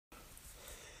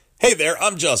Hey there,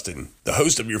 I'm Justin, the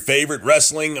host of your favorite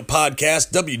wrestling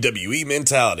podcast, WWE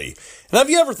Mentality. And have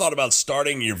you ever thought about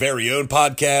starting your very own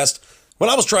podcast? When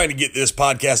I was trying to get this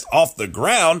podcast off the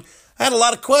ground, I had a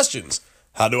lot of questions.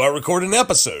 How do I record an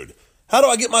episode? How do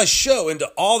I get my show into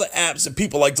all the apps that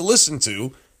people like to listen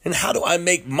to? And how do I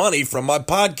make money from my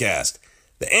podcast?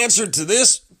 The answer to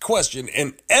this question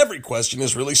and every question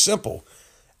is really simple.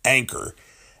 Anchor.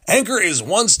 Anchor is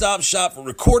one-stop shop for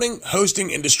recording,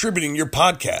 hosting, and distributing your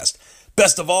podcast.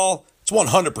 Best of all, it's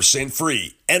 100%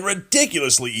 free and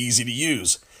ridiculously easy to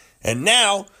use. And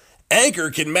now,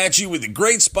 Anchor can match you with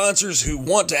great sponsors who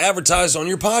want to advertise on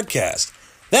your podcast.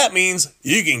 That means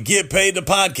you can get paid to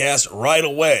podcast right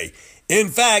away. In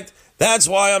fact, that's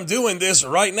why I'm doing this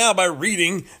right now by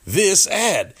reading this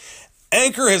ad.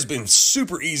 Anchor has been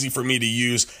super easy for me to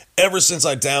use ever since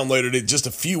I downloaded it just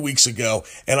a few weeks ago,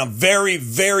 and I'm very,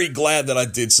 very glad that I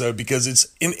did so because it's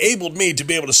enabled me to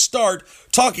be able to start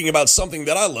talking about something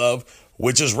that I love,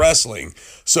 which is wrestling.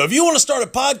 So if you want to start a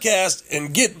podcast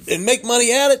and make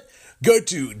money at it, go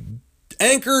to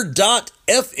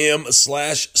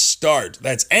anchor.fm/start.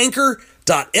 That's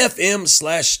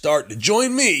anchor.fm/start to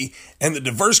join me and the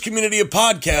diverse community of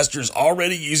podcasters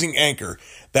already using Anchor.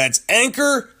 That's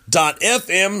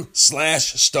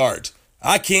anchor.fm/start.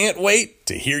 I can't wait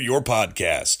to hear your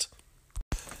podcast.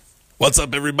 What's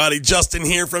up, everybody? Justin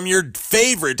here from your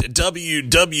favorite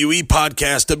WWE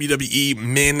podcast, WWE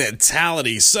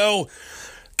Mentality. So,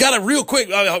 got a real quick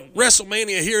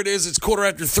WrestleMania. Here it is. It's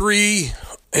 3:15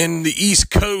 in the East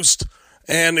Coast.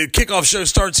 And the kickoff show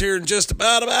starts here in just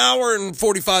about an hour and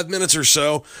 45 minutes or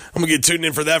so. I'm going to get tuned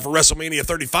in for that for WrestleMania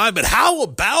 35. But how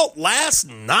about last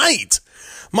night?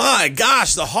 My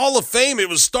gosh, the Hall of Fame, it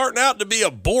was starting out to be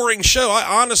a boring show.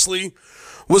 I honestly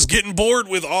was getting bored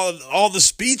with all the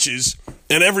speeches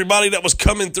and everybody that was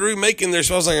coming through making their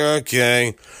show. I was like,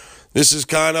 okay, this is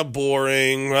kind of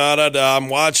boring. I'm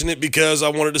watching it because I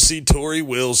wanted to see Tori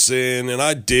Wilson, and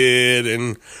I did,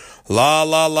 and la,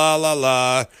 la, la, la,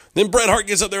 la. Then Bret Hart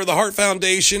gets up there with the Hart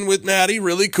Foundation with Natty.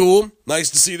 Really cool. Nice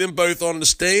to see them both on the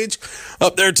stage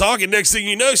up there talking. Next thing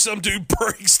you know, some dude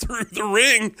breaks through the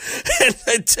ring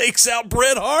and takes out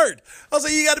Bret Hart. I was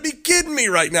like, you got to be kidding me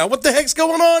right now. What the heck's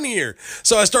going on here?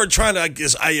 So I started trying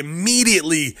to, I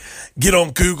immediately get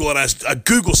on Google and I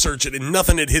Google search it, and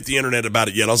nothing had hit the internet about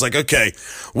it yet. I was like, okay,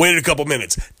 waited a couple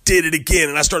minutes, did it again,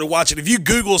 and I started watching. If you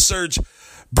Google search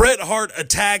Bret Hart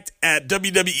attacked at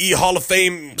WWE Hall of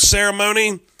Fame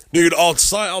ceremony, dude, all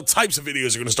types of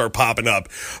videos are going to start popping up.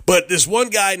 But this one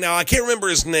guy, now I can't remember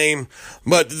his name,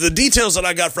 but the details that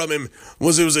I got from him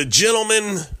was it was a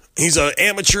gentleman. He's an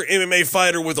amateur MMA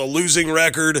fighter with a losing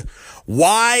record.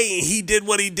 Why he did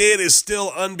what he did is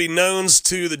still unbeknownst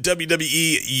to the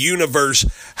WWE universe.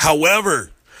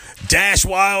 However, Dash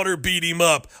Wilder beat him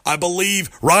up. I believe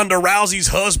Ronda Rousey's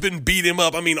husband beat him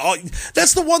up. I mean,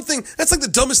 that's the one thing, that's like the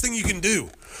dumbest thing you can do,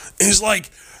 is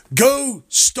like go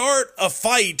start a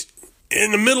fight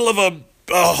in the middle of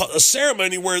a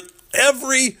ceremony where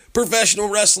every professional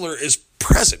wrestler is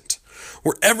present,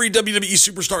 where every WWE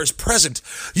superstar is present.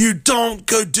 You don't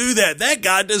go do that. That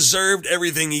guy deserved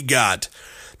everything he got.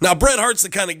 Now, Bret Hart's the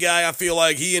kind of guy, I feel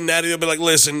like he and Natty will be like,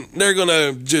 listen, they're going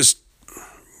to just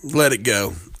let it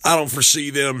go. I don't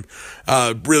foresee them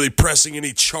really pressing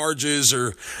any charges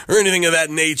or anything of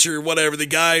that nature, whatever. The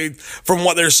guy, from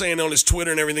what they're saying on his Twitter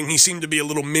and everything, he seemed to be a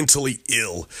little mentally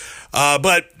ill.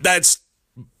 But that's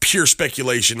pure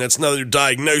speculation. That's another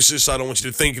diagnosis. I don't want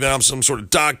you to think that I'm some sort of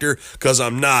doctor, because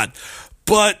I'm not.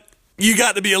 But you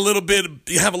got to be you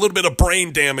have a little bit of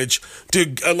brain damage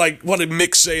to, like, what did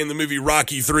Mick say in the movie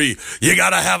Rocky 3? You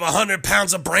got to have 100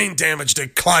 pounds of brain damage to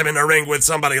climb in a ring with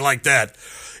somebody like that.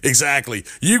 Exactly.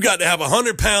 You got to have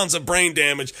 100 pounds of brain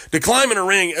damage to climb in a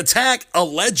ring, attack a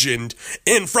legend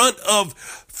in front of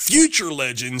future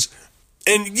legends,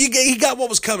 and he got what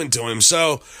was coming to him.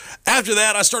 So after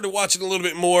that, I started watching a little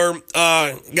bit more.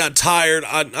 Got tired.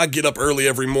 I get up early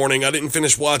every morning. I didn't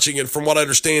finish watching it. From what I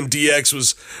understand, DX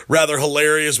was rather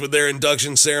hilarious with their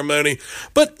induction ceremony.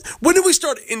 But when do we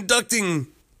start inducting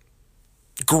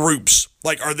groups?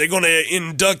 Like, are they going to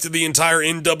induct the entire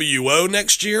NWO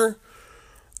next year?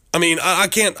 I mean, I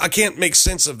can't make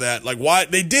sense of that. Like, why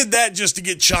they did that just to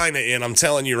get China in, I'm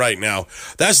telling you right now.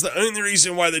 That's the only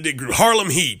reason why they did Harlem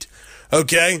Heat,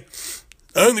 okay?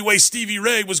 The only way Stevie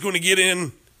Ray was going to get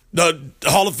in the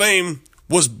Hall of Fame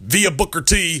was via Booker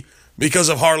T because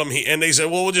of Harlem Heat. And they said,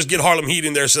 well, we'll just get Harlem Heat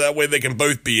in there so that way they can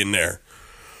both be in there.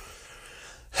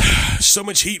 So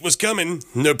much heat was coming,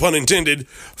 no pun intended,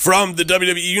 from the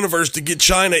WWE Universe to get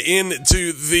China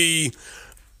into the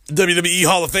WWE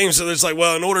Hall of Fame. So it's like,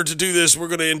 well, in order to do this, we're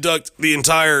going to induct the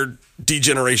entire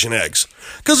D-Generation X.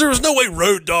 Because there was no way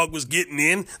Road Dogg was getting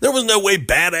in. There was no way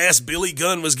Badass Billy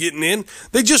Gunn was getting in.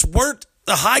 They just weren't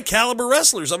the high-caliber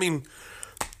wrestlers. I mean,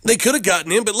 they could have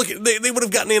gotten in, but look, they would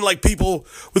have gotten in like people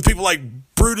like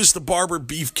Brutus the Barber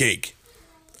Beefcake.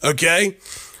 Okay?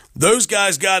 Those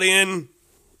guys got in,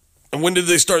 and when did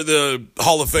they start the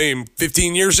Hall of Fame?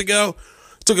 15 years ago?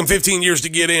 It took them 15 years to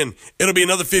get in. It'll be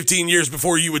another 15 years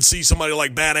before you would see somebody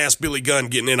like Badass Billy Gunn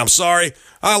getting in. I'm sorry.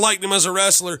 I liked him as a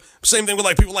wrestler. Same thing with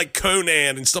like people like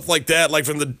Conan and stuff like that, like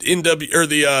from the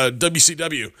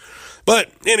WCW.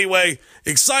 But anyway,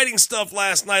 exciting stuff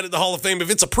last night at the Hall of Fame. If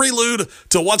it's a prelude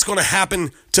to what's going to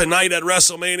happen tonight at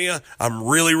WrestleMania, I'm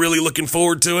really, really looking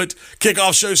forward to it.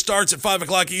 Kickoff show starts at 5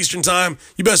 o'clock Eastern time.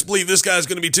 You best believe this guy's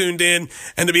going to be tuned in.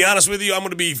 And to be honest with you, I'm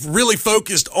going to be really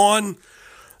focused on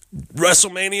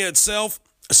WrestleMania itself.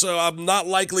 So I'm not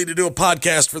likely to do a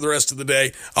podcast for the rest of the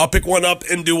day. I'll pick one up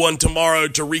and do one tomorrow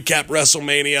to recap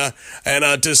WrestleMania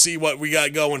and to see what we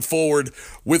got going forward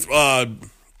with Raw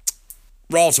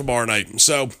tomorrow night.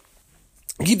 So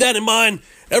keep that in mind.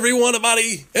 Everyone,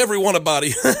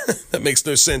 that makes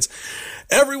no sense.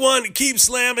 Everyone, keep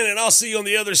slamming, and I'll see you on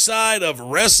the other side of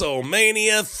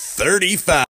WrestleMania 35.